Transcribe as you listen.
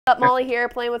Up, Molly here,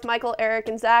 playing with Michael, Eric,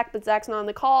 and Zach, but Zach's not on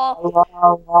the call.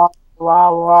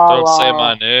 Don't say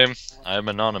my name. I'm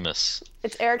anonymous.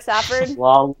 It's Eric Safford.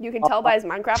 You can tell by his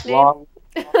Minecraft name.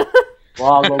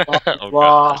 Oh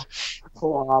god.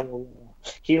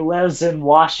 He lives in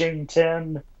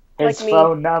Washington. His Like me.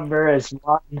 phone number is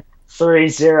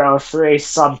 1303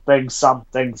 something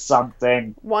something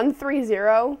something.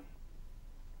 130.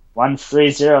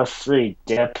 1303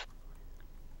 dip.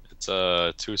 It's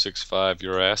 265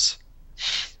 your ass.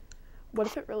 What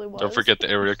if it really was? Don't forget the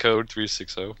area code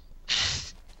 360.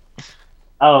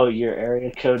 Oh, your area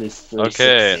code is 360.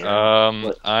 Okay,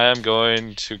 I am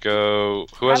going to go.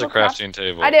 Who has a crafting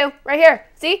table? I do, right here.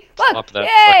 See? Look! Pop that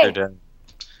Yay! fucker down.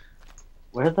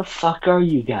 Where the fuck are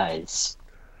you guys?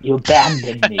 You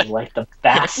abandoned me like the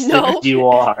bastard No. you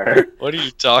are. What are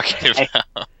you talking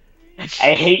about?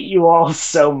 I hate you all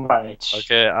so much.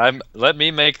 Okay, let me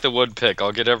make the wood pick.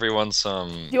 I'll get everyone some.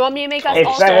 Do you want me to make us Hey,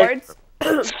 all Zach.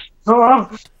 swords?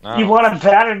 Oh, No. you want to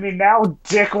abandon me now,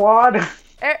 dickwad?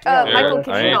 Michael,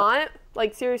 can I you ain't- not?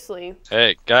 Like, seriously.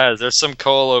 Hey guys, there's some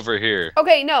coal over here.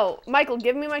 Okay, no. Michael,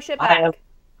 give me my shit back.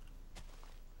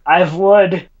 I have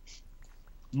wood.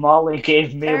 Molly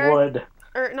gave me Eric? wood.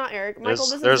 Or, not Eric. Michael,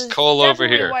 There's this coal is over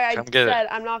definitely here. why I Come get it. said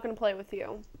I'm not going to play with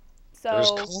you. So,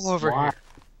 There's coal over Why? here.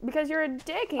 because you're a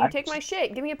dick and you take my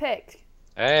shit. Give me a pick.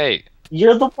 Hey,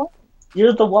 You're the one.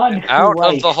 You're the one who, out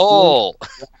like, of the hole.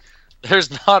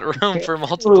 There's not room for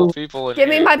multiple people in Give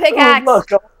me here. my Oh, pickaxe. look.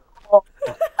 Oh,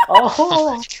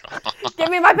 Oh Give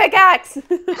me my pickaxe.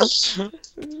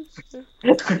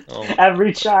 Oh.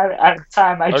 every time I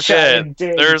try Okay, and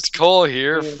dig. there's coal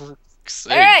here. For fuck's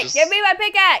sake, Eric, just- give me my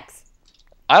pickaxe.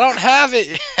 I don't have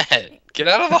it yet. Get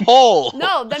out of the hole.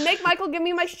 No, then make Michael give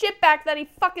me my shit back that he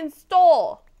fucking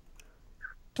stole.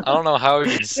 I don't know how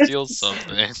he can steal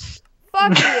something.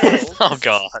 Fuck you. Oh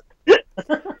god.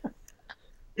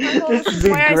 Michael, This this is is a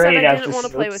why I said great I didn't want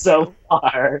to play episode with so you.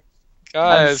 far.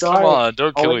 Guys, come sorry. on,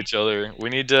 don't kill Ollie. each other. We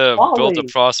need to build a Ollie.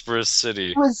 prosperous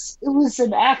city. It was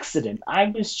an accident. I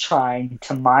was trying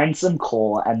to mine some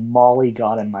coal and Molly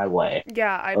got in my way.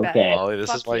 Yeah, I Okay. bet. Molly, this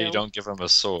is Fuck why you. you don't give him a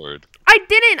sword. I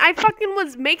didn't. I fucking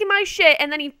was making my shit,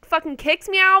 and then he fucking kicks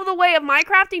me out of the way of my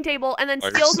crafting table, and then Are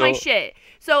you steals my still- shit.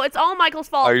 So it's all Michael's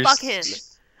fault. Are you Fuck him.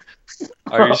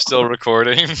 Are you still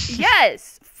recording?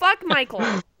 Yes. Fuck Michael.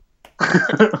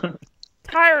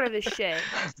 Tired of this shit.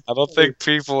 I don't think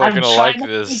people are I'm gonna trying like to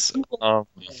this. make you-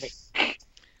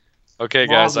 Okay,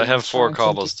 guys, I Molly, have 4 I'm trying to-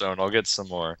 cobblestone. I'll get some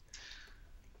more.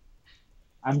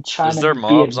 I'm trying Is to there be a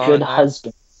mobs on good it now?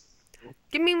 husband.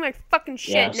 Give me my fucking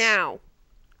shit Yes. now.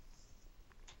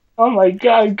 Oh my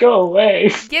god, go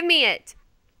away. Give me it.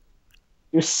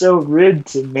 You're so rude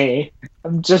to me.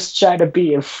 I'm just trying to be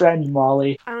your friend,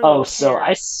 Molly. I don't Oh, even so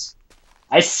care.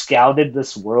 I scouted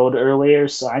this world earlier,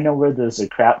 so I know where there's a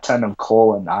crap ton of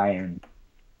coal and iron.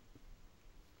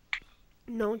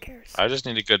 No one cares. I just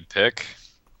need a good pick.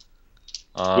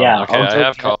 Yeah, okay, I'll I go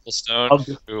have get- cobblestone. I'll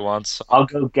go- Who wants some? I'll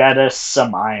go get us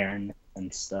some iron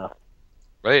and stuff.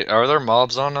 Wait, are there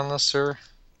mobs on this server?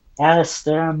 Yes,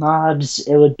 there are mobs.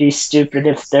 It would be stupid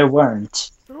if there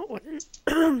weren't. No, it wouldn't.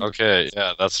 Okay,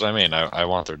 yeah, that's what I mean. I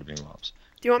want there to be mobs.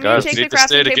 Do you want me Guys, to we take need the to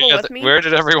stay crafting table together. with me? Where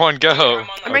did everyone go?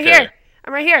 I'm right here.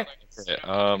 I'm right here. Okay, What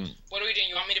are we doing?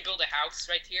 You want me to build a house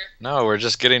right here? no, we're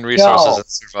just getting resources No. and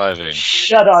surviving.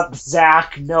 Shut up,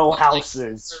 Zach. No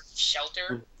houses. For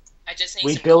shelter? I just need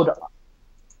We some build coal.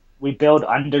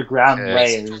 underground Okay.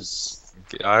 layers.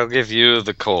 I'll give you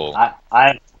the coal. I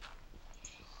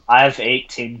have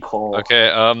 18 coal.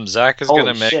 Okay, Zach is Holy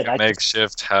gonna make shit, a I just-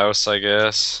 makeshift house, I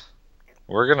guess.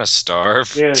 We're gonna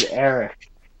starve. Dude, Eric.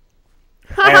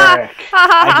 Ha Eric.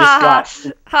 ha I just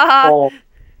got ha.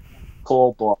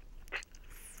 coal block.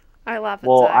 I laugh at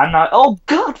Well, Zach. I'm not. Oh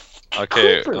God!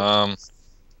 Okay, Creeper.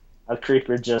 A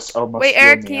creeper just almost. Wait, blew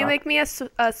Eric, me can you up. make me a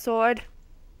sword?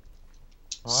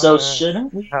 So what?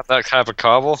 shouldn't we? Have that type of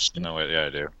cobble? No, wait, yeah, I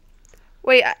do.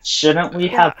 Wait, Shouldn't we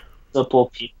Yeah. have multiple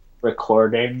people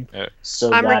recording Yeah.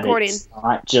 so I'm that recording. it's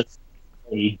not just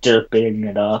me derping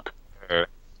it up?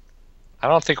 I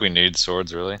don't think we need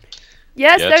swords, really.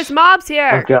 yes, Yes. there's mobs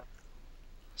here. Okay.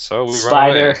 So we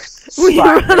Spider. We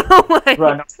Spider. run away.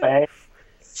 Run away.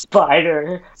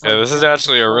 Spider. Yeah, this is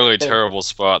actually a really terrible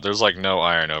spot. There's like no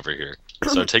iron over here.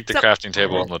 So take the So- crafting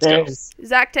table and let's go.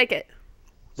 Zach, take it.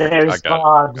 I There's got it,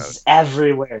 mobs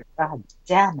everywhere. God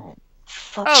damn it.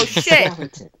 Fucking Oh, shit.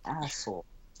 skeleton asshole.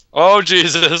 Oh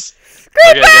Jesus!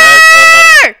 Creeper! Okay,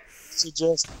 guys, so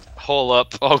just hole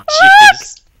up. Oh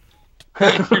jeez.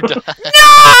 You died.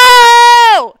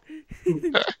 No!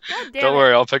 God damn Don't it.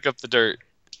 worry, I'll pick up the dirt.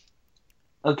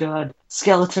 Oh god.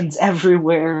 Skeletons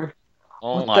everywhere.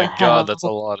 Oh What my the god, hell? that's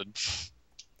a lot of.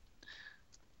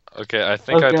 Okay, I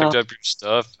think Oh, I picked God. up your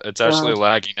stuff. It's actually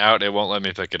lagging out. It won't let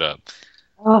me pick it up.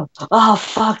 Oh,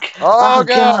 fuck. Oh,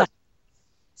 God.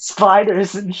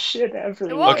 Spiders and shit It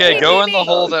everywhere. won't Okay, TP go in the me.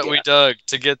 hole that we dug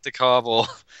to get the cobble.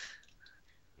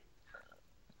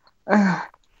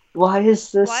 Why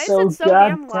is this Why is so it so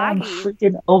damn goddamn laggy?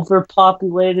 freaking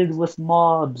overpopulated with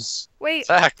mobs? Wait,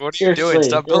 Zach, what are you doing? Seriously,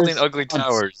 Stop building there's ugly mobs.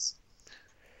 towers.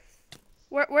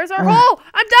 where's our hole?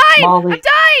 I'm dying! Molly. I'm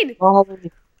dying!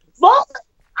 Molly.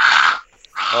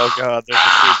 Oh, God, there's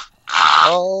a creep.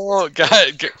 Oh, God.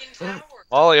 Freaking tower.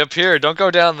 Molly, up here. Don't go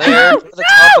down there. Go to the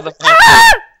top of the mountain.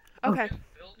 Ah! Okay.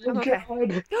 Oh, I'm okay.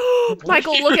 God.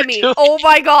 Michael, are look you at me. doing? Oh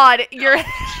my god. You're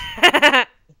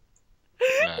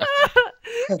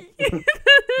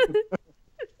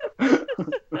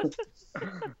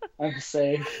I'm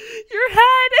safe. Your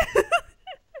head.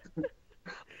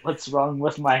 What's wrong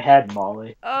with my head,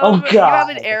 Molly? You have God.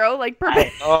 an arrow like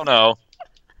perfect. Oh, no.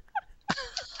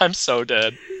 I'm so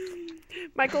dead.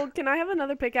 Michael, can I have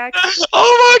another pickaxe?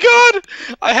 Oh, my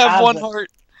God. I have Have one it. heart.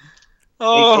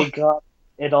 Oh,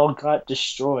 It all got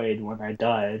destroyed when I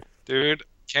died. dude.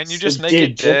 Can you So just make dude,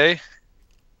 it day?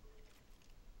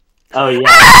 Oh yeah.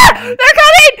 Ah! They're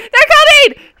coming!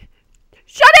 They're coming!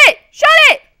 Shut it! Shut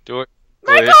it! Do it.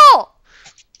 Michael!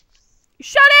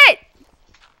 Shut it!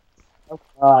 Oh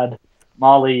God,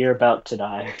 Molly, you're about to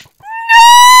die.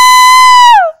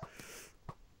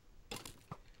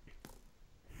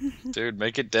 Dude,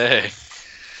 make it day.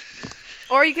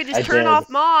 Or you could just I turn did. off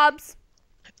mobs.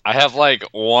 I have like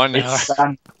 1 hour. It's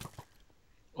sun.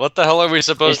 What the hell are we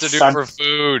supposed It's to do sun- for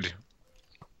food?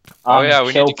 Oh yeah,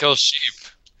 we need to kill sheep.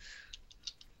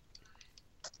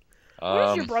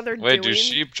 What is your brother wait, doing? do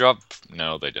sheep drop?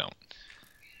 No, they don't.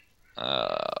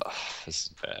 This is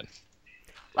bad.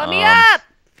 Let me up!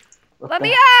 Let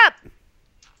me up!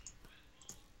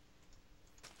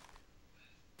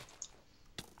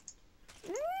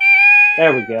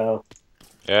 There we go.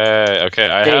 Yay, okay,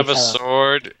 I have a Data.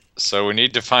 sword, so we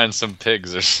need to find some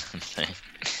pigs or something.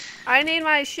 I need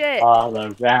my shit. All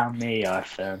around me are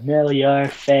familiar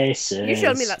faces. You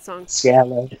showed me that song.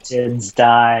 Skeletons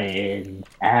dying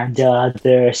and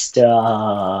other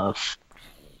stuff.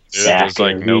 Dude, there's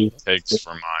like no Zachary. pigs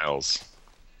for miles.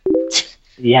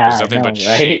 Yeah, There's I nothing know, but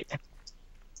right?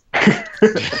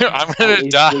 I'm gonna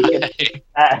die.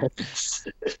 Yes.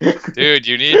 Dude,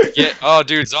 you need to get... Oh,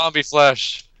 dude, zombie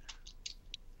flesh.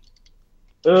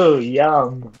 Ooh,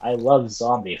 yum. I love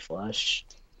zombie flesh.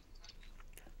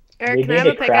 Eric, We can I have need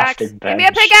a a pickaxe? crafting Give me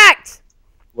a bench. pickaxe!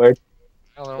 I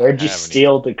don't Where'd you have any.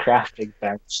 steal the crafting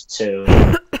bench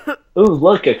to? Ooh,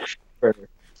 look, a creeper.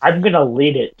 I'm gonna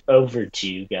lead it over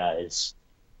to you guys.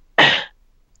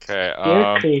 Okay,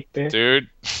 Here, creeper. dude.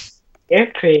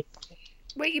 Here, creeper.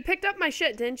 Wait, you picked up my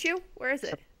shit, didn't you? Where is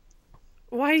it?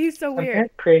 Why are you so Come here,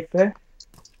 weird? creeper.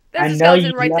 I There's a know you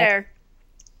skeleton right love- there.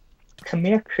 Come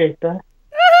here, creeper.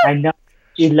 I know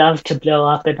you love to blow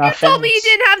up in our You told me you face.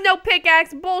 didn't have no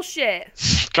pickaxe.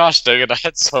 Bullshit. Gosh dang it, I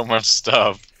had so much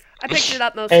stuff. I picked it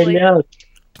up Hey, mostly. look.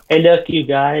 Hey, look, you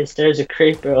guys. There's a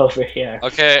creeper over here.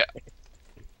 Okay.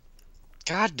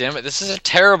 God damn it, this is a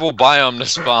terrible biome to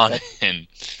spawn in.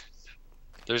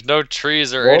 There's no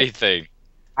trees or Well, anything.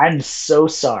 I'm so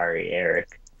sorry,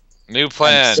 Eric. New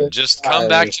plan. so Just come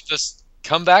back sorry. to this.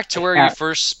 Come back to I where you can't-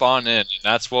 first spawn in, and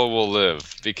that's where we'll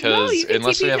live. Because you can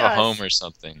unless we TP have to a us. home or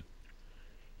something.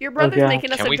 Your brother's God.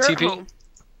 making us Can a we dirt TP?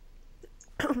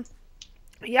 home.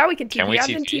 Yeah, we can TP. Can we I've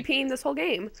been TP? TPing this whole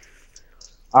game.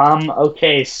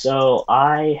 Okay, so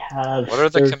I have... What are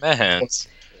the 30 commands?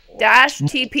 Dash,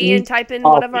 TP, and type in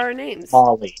one of our names.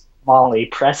 Molly,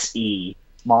 press E.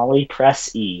 Molly,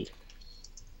 press E.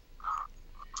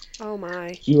 Oh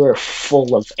my. You are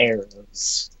full of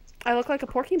arrows. I look like a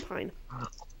porcupine.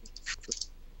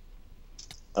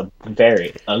 A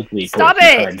very ugly Stop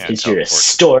porcupine it! because Yeah, you're a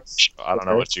teleport. stormtrooper. I don't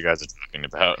know what you guys are talking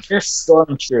about. You're a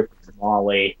stormtrooper,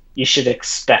 Molly. You should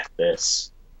expect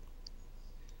this.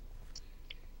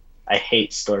 I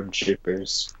hate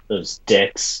stormtroopers. Those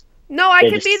dicks. No, I They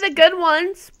could be just- the good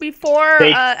ones before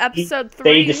They- episode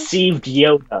They 3. deceived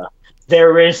Yoda.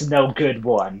 There is no good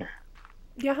one.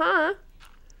 Yeah, huh?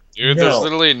 Dude, there's No.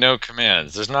 literally no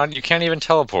commands. There's not. You can't even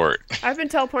teleport. I've been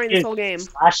teleporting this whole game.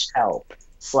 /help. /help.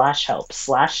 Slash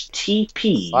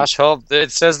help.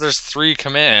 It says there's 3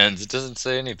 commands. It doesn't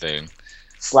say anything.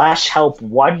 /help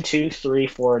 1, 2, 3,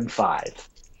 4, and 5.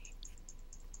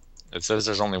 It says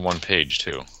there's only 1 page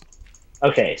too.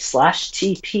 Okay,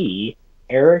 /TP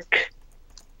Erik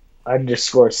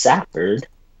 _ Safford.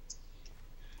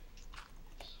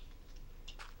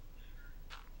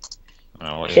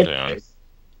 Oh, what are you doing?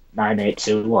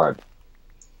 9821.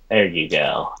 There you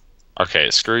go.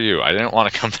 Okay, screw you. I didn't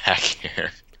want to come back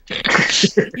here.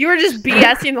 You were just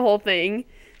BSing the whole thing.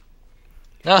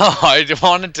 No, I just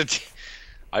wanted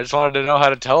to know how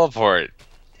to teleport.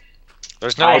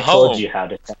 There's no I home. told you how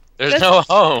to tell. There's no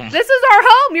home. This is our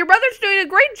home. Your brother's doing a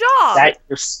great job. Set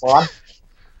your spawn.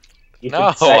 You No,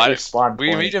 can set your spawn we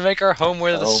point. need to make our home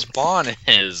where the Oh. spawn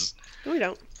is. No, we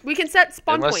don't. We can set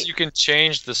spawn Unless point. you can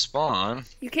change the spawn.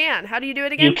 You can. How do you do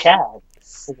it again? You can /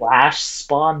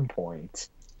 spawn point.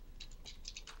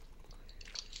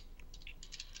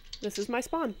 This is my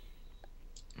spawn.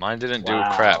 Mine didn't do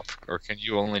Wow. crap. Or can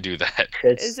you only do that?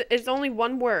 It's only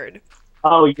one word.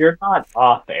 Oh, you're not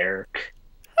off, Eric.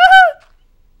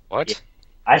 What? Yeah.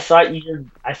 I thought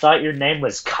your name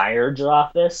was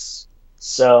Kyrdrophus,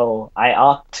 so I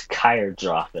opt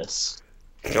Kyrdrophus.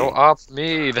 Go off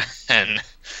me then.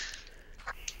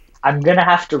 I'm gonna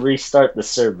have to restart the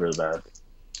server though.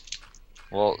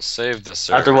 Well, save the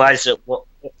server. Otherwise, it won't.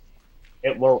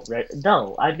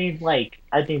 No, I mean like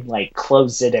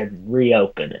close it and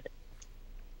reopen it.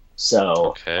 So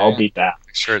Okay. I'll be back.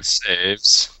 Make sure it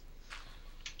saves.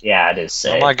 Yeah, it is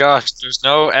Oh saved. my gosh, there's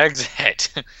no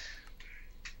exit.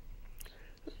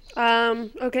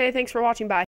 Okay, thanks for watching. Bye.